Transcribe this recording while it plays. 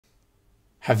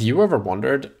Have you ever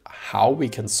wondered how we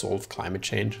can solve climate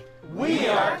change? We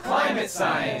are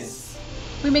ClimateScience!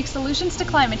 We make solutions to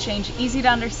climate change easy to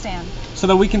understand, so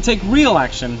that we can take real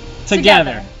action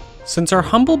together. Since our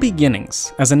humble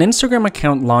beginnings as an Instagram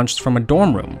account launched from a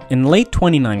dorm room in late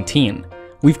 2019,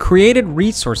 we've created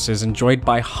resources enjoyed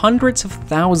by hundreds of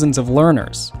thousands of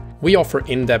learners. We offer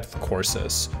in-depth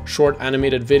courses, short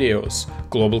animated videos,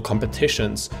 global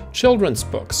competitions, children's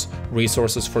books,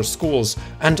 resources for schools,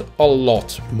 and a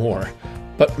lot more.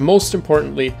 But most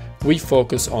importantly, we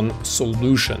focus on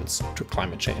solutions to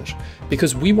climate change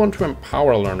because we want to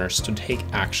empower learners to take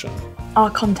action.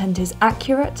 Our content is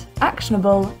accurate,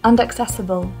 actionable, and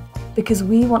accessible because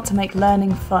we want to make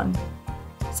learning fun.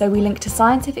 So we link to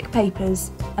scientific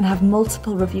papers and have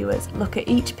multiple reviewers look at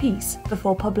each piece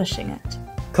before publishing it.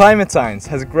 ClimateScience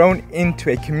has grown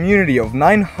into a community of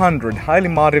 900 highly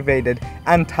motivated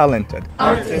and talented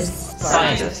artists,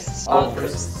 scientists,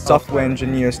 authors, software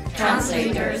engineers,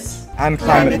 translators, and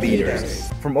climate leaders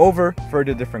from over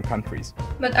 30 different countries.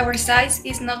 But our size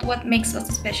is not what makes us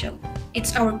special,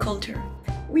 it's our culture.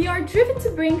 We are driven to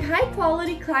bring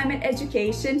high-quality climate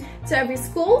education to every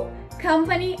school,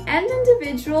 company, and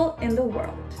individual in the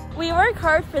world. We work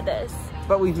hard for this,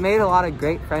 but we've made a lot of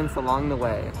great friends along the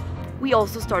way. We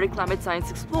also started ClimateScience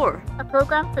Explore, a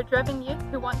program for driven youth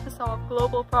who want to solve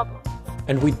global problems.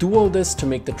 And we do all this to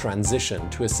make the transition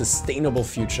to a sustainable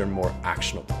future more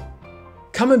actionable.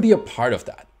 Come and be a part of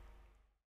that.